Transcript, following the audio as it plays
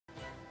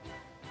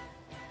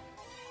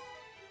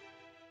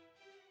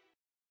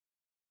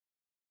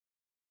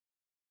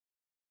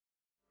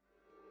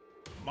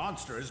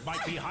Monsters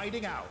might be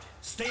hiding out.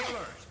 Stay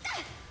alert.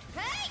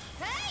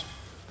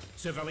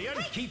 Civilian,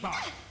 keep up.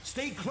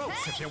 Stay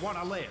close if you want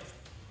to live.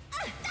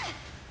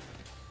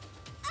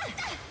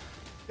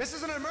 This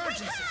is an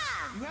emergency.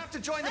 You have to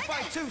join the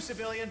fight too,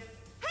 civilian.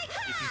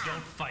 If you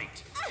don't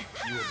fight,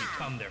 you will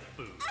become their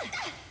food.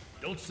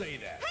 Don't say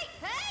that.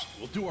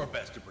 We'll do our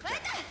best to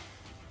protect you.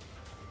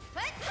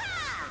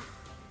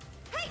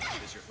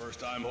 This your first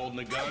time holding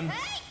a gun?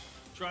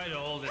 Try to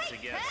hold it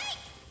together.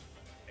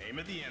 Aim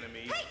at the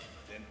enemy,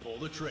 then pull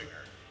the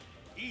trigger.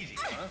 Easy,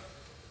 huh?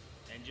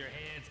 And your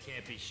hands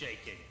can't be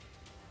shaking.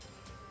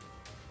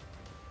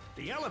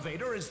 The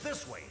elevator is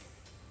this way.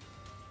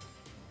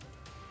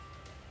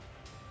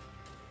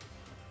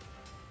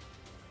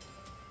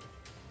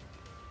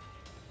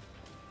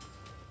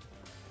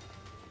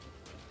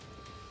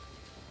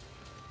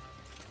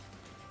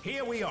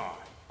 Here we are.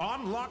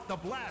 Unlock the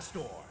blast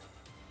door.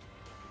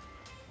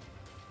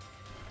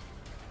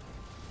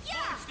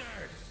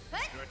 Monsters!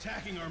 They're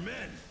attacking our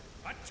men!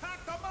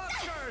 Attack the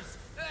monsters!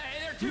 Hey,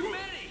 there are too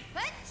many!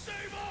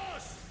 Save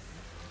us!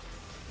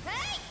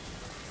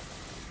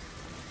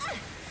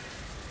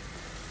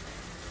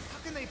 How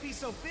can they be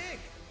so big?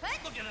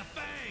 Look at the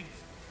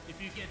fangs!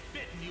 If you get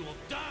bitten, you will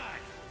die!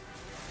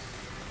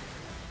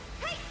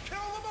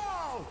 Kill them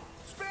all!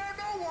 Spare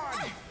no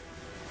one!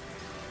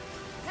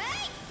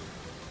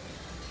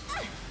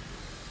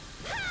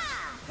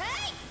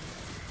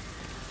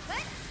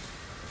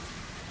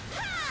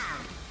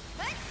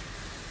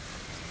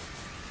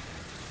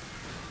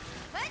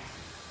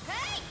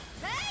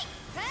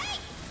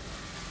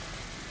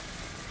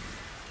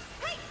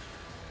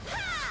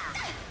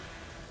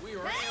 We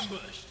were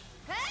ambushed.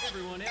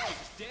 Everyone else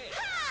is dead.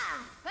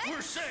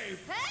 We're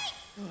safe!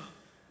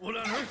 What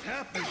on earth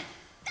happened?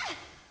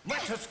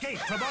 Let's escape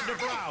from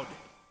underground!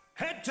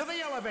 Head to the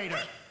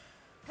elevator!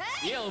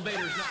 The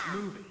elevator's not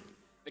moving.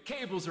 The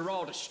cables are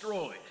all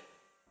destroyed.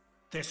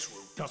 This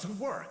route doesn't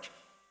work.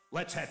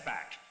 Let's head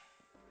back.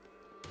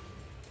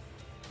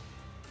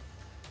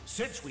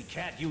 Since we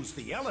can't use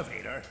the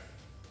elevator,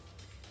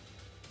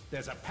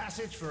 there's a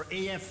passage for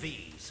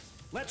AFVs.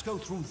 Let's go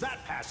through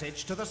that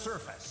passage to the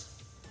surface.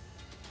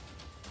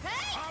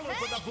 I'll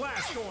open the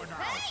blast door now!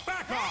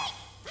 Back off!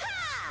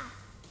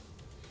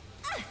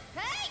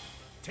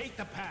 Take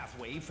the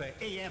pathway for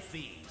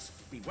AFVs.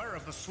 Beware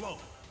of the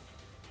slope.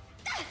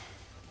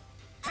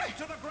 Head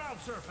to the ground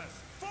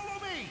surface! Follow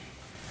me!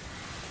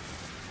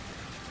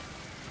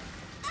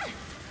 We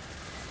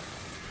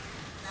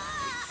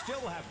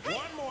still have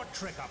one more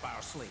trick up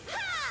our sleeve.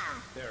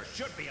 There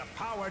should be a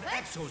powered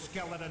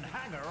exoskeleton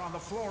hangar on the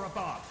floor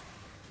above.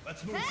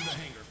 Let's move to the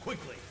hangar,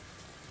 quickly!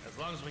 As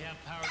long as we have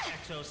powered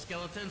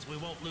exoskeletons, we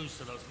won't lose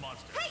to those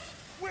monsters.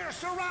 We're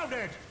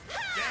surrounded!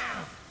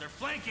 Damn! They're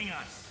flanking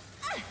us!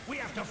 We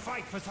have to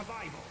fight for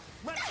survival.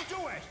 Let's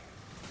do it!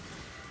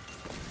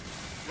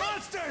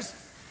 Monsters!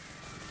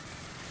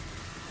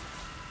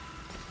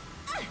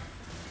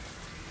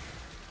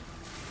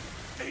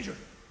 Danger!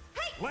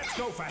 Let's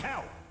go for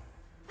help!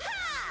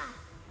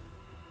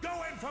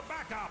 Go in for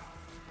backup!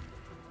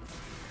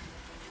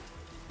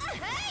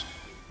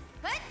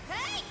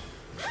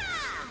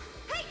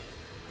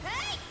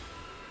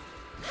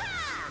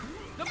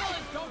 The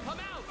bullets don't come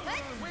out!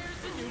 Where's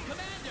the new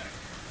commander?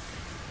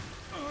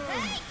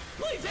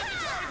 Please hit the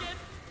target!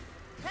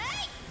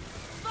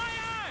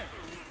 Fire!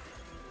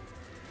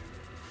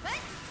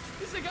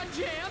 Is the gun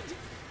jammed?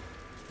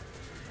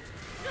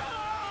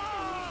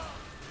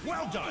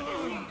 Well done!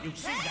 You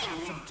seem to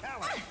have some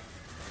talent!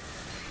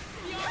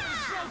 The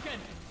armor's broken!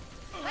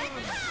 I've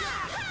been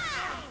shot!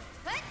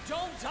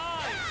 Don't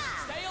die!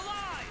 Stay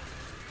alive!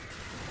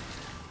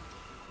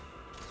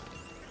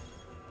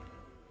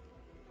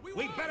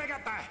 We better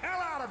get the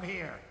hell out of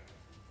here!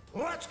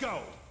 Let's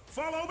go!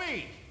 Follow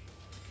me!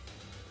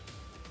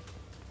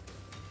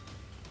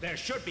 There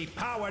should be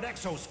powered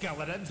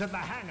exoskeletons in the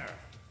hangar.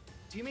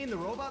 Do you mean the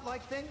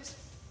robot-like things?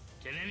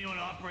 Can anyone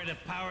operate a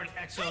powered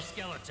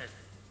exoskeleton?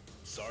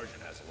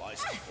 Sergeant has a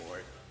license for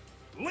it.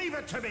 Leave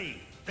it to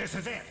me! This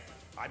is it!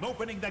 I'm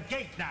opening the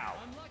gate now!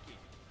 I'm lucky.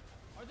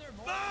 Are there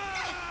more?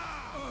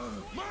 Ah!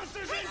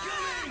 Monsters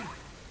incoming!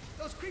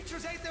 Those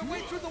creatures ate their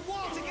way through the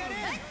wall to get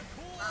in!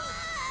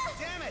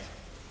 Damn it!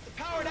 The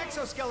powered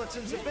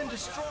exoskeletons have been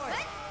destroyed!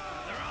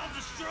 They're all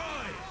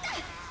destroyed!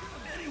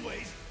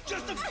 Anyways,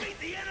 just defeat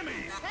the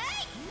enemy!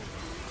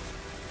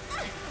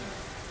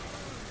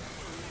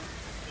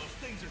 Those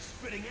things are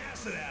spitting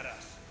acid at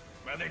us!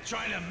 Are they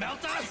trying to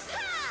melt us?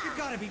 You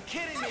gotta be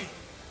kidding me!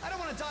 I don't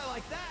want to die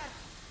like that!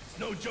 It's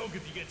no joke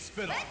if you get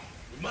spit on.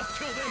 We must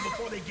kill them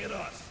before they get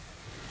us!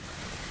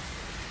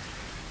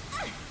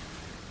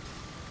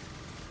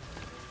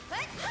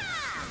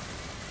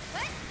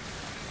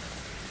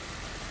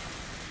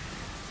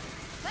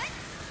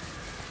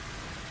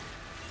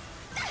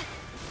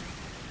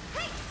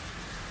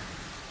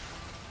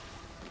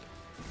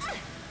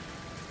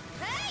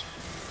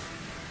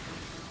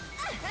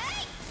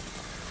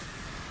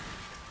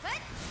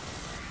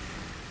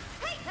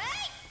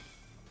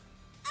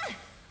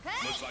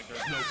 Looks like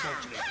there's no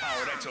functioning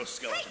powered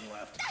exoskeleton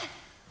left.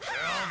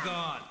 They're all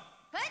gone.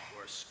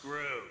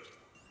 screwed.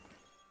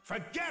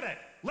 Forget it!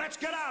 Let's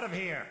get out of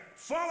here!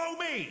 Follow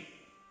me!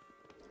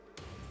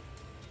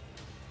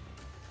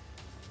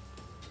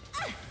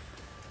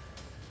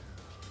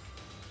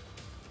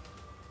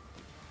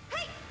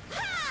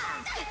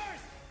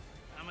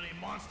 How many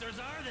monsters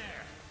are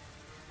there?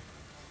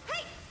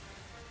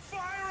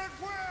 Fire at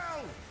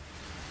will!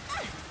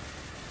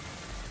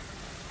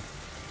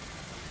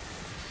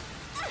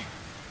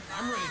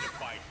 I'm ready to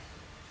fight.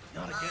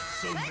 Not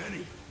against so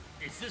many.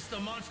 Is this the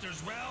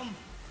monster's realm?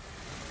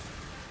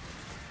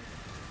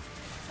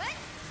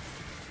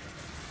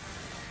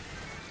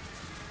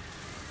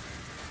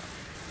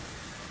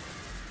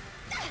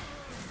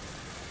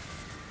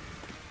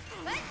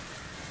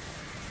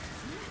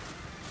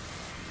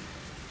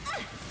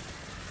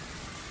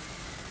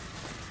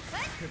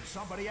 Can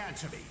somebody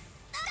answer me?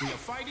 We are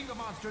fighting the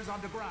monsters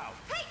underground.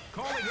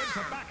 Calling in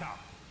for backup.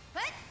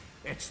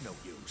 It's no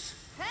use.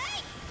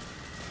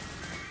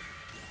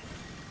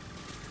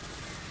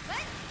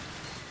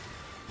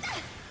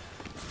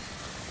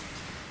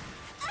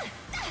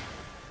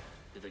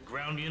 Did the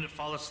ground unit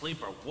fall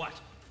asleep or what?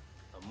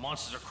 The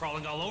monsters are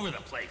crawling all over the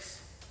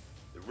place.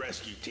 The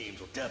rescue teams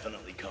will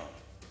definitely come.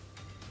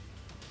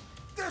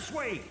 This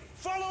way!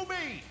 Follow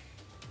me!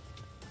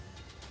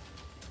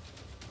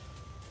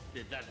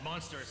 Did that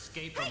monster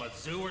escape from a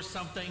zoo or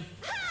something?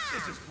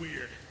 This is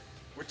weird.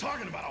 We're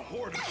talking about a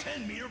horde of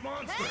 10-meter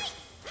monsters.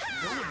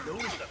 No one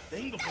noticed a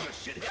thing before the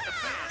shit hit the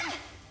fan.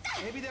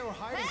 Maybe they were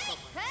hiding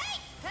somewhere.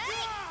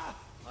 Ah!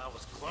 That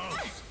was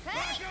close.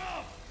 Back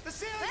up! The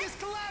ceiling is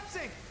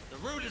collapsing! The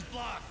route is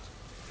blocked.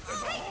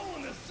 There's a hole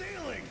in the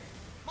ceiling!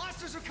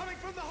 Monsters are coming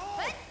from the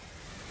hole!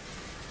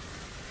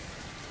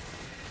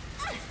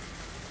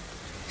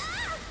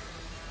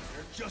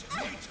 There's just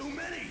way too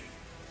many!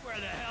 Where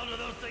the hell do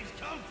those things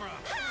come from?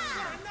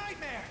 What a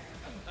nightmare!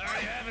 I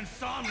already have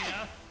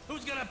insomnia.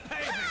 Who's gonna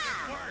pay if it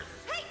gets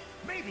worse?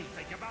 Maybe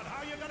think about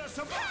how you're gonna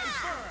survive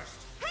first!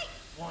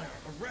 Why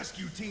aren't the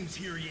rescue teams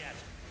here yet?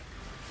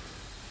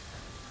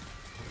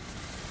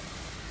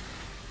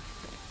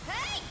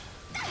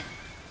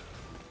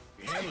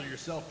 You handle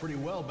yourself pretty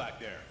well back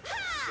there.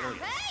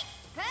 Brilliant.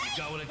 You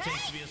got what it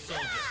takes to be a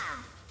soldier.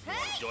 You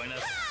wanna join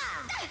us?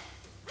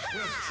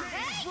 We'll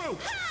change route!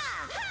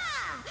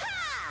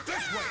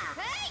 This way!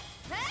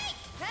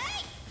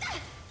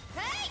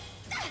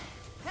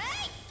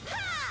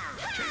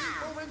 Keep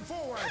moving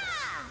forward!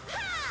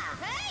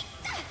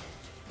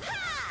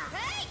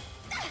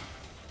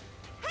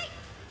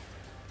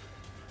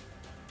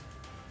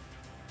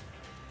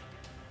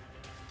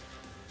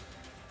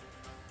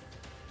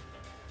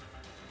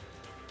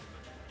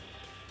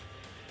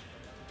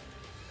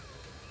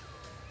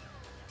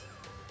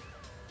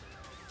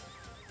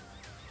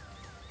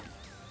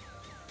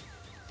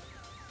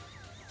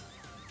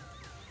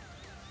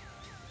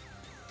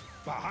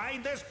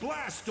 Behind this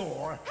blast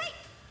door,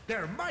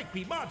 there might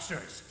be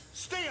monsters.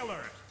 Stay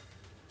alert.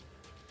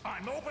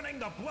 I'm opening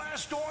the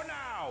blast door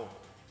now.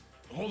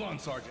 Hold on,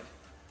 Sergeant.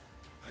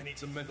 I need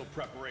some mental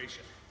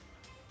preparation.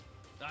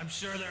 I'm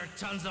sure there are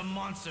tons of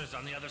monsters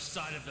on the other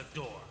side of the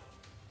door.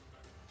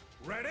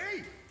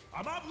 Ready?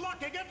 I'm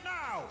unlocking it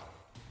now.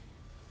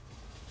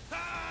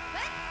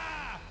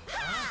 Ah!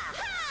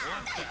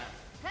 What the?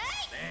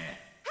 Man,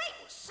 that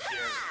was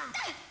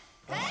scary.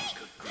 Oh,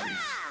 good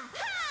grief.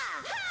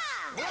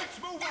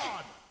 Let's move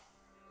on.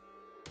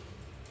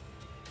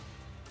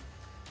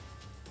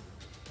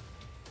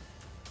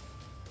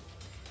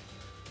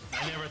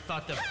 I never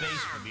thought the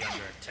base would be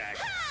under attack.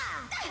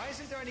 Why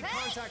isn't there any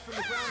contact from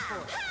the ground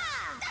force?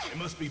 They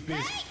must be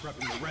busy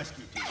prepping the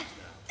rescue teams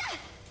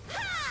now.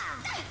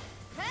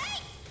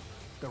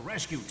 The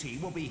rescue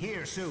team will be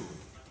here soon.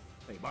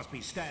 They must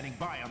be standing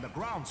by on the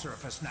ground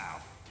surface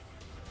now.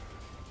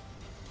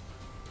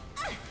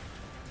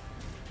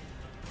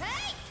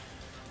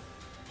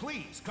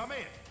 Please come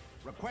in.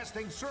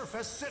 Requesting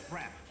surface sit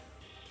rep.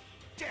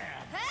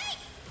 Damn!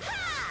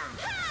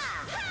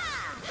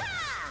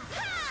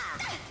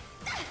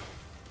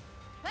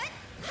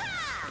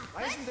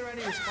 Why isn't there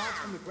any response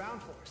from the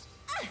ground force?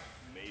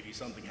 Maybe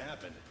something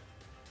happened.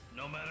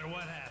 No matter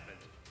what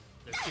happened,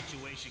 the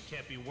situation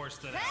can't be worse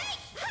than ours.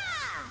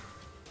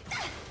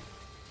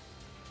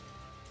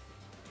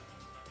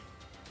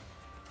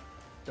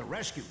 The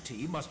rescue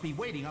team must be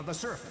waiting on the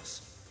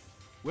surface.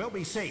 We'll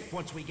be safe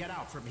once we get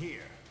out from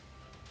here.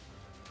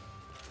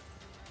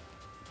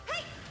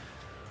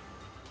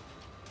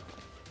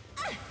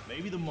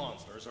 Maybe the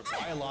monsters are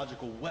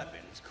biological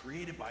weapons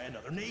created by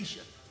another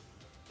nation.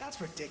 That's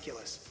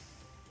ridiculous.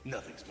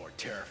 Nothing's more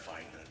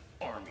terrifying than an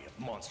army of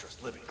monstrous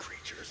living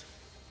creatures.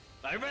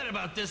 I read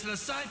about this in a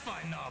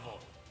sci-fi novel.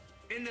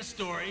 In the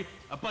story,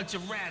 a bunch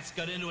of rats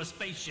got into a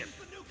spaceship.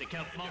 They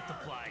kept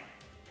multiplying,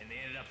 and they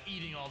ended up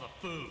eating all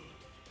the food.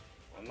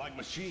 Unlike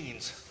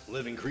machines,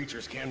 living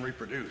creatures can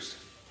reproduce.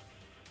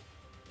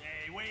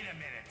 Hey, wait a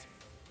minute.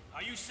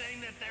 Are you saying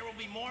that there will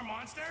be more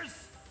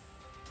monsters?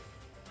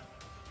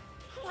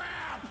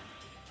 Crap!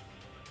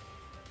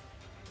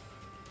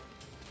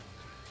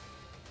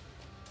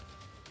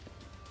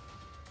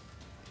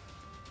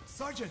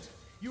 Sergeant,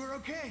 you are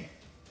okay.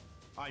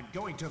 I'm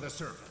going to the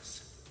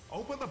surface.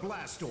 Open the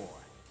blast door.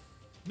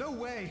 No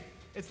way!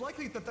 It's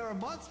likely that there are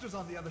monsters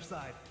on the other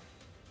side.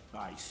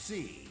 I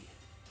see.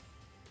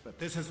 But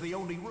this is the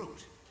only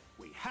route.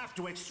 We have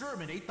to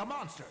exterminate the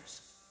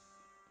monsters.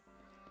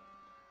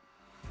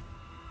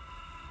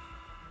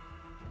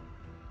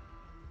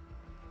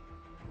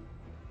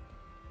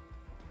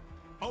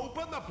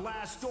 Open the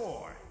blast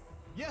door.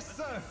 Yes,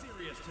 sir!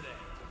 Serious today.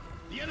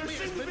 The others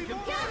seem to be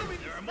more enemy.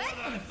 There are more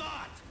than I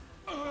thought.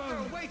 There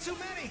are way too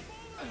many!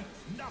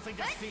 Nothing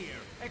to fear.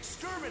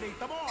 Exterminate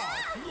them all.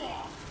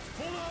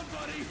 Hold on,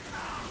 buddy.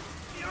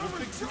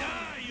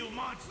 Die, you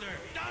monster!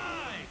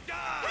 Die!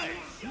 Die!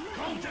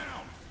 Calm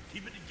down.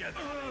 Keep it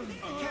together. I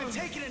can't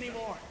take it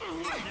anymore!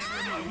 Never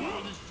in my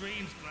wildest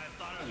dreams could I have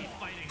thought I'd be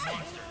fighting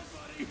monsters.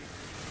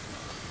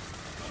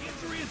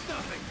 Injury is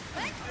nothing.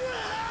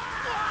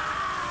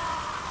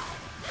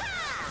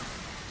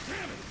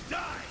 Damn it!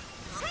 Die!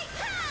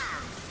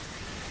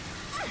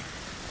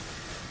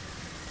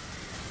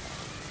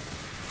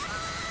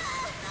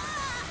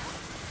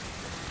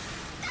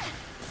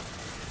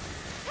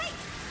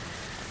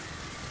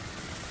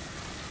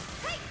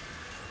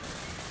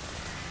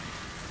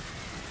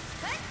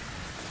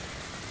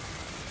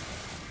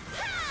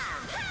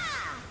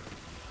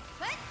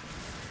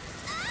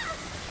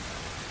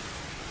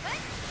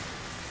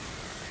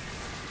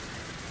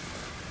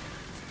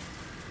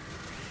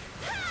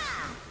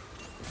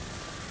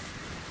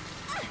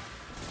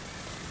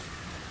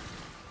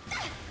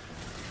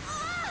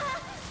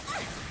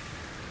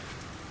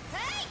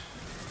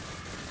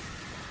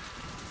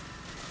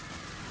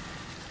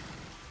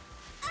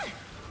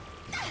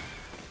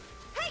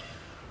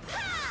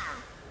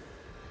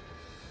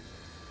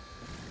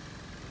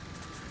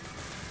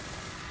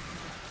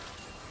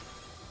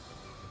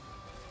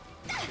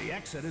 The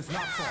exit is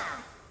not far.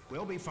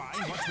 We'll be fine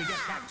once we get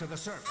back to the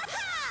surface.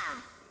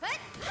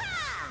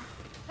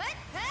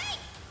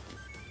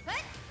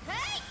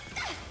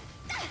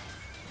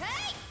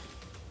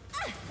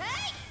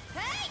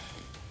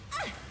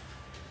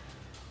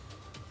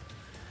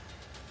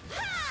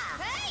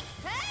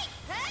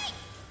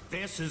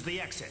 This is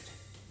the exit.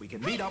 We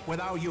can meet up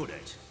with our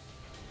unit.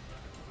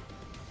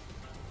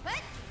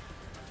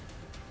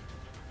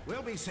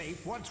 We'll be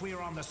safe once we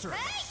are on the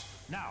surface.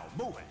 Now,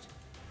 move it.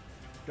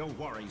 Don't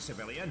worry,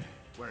 civilian.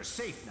 We're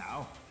safe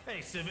now.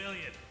 Hey,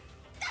 civilian.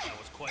 That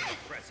was quite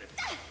impressive.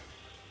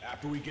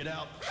 After we get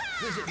out,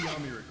 visit the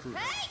army recruiter.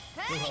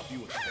 He'll help you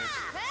with the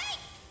paperwork.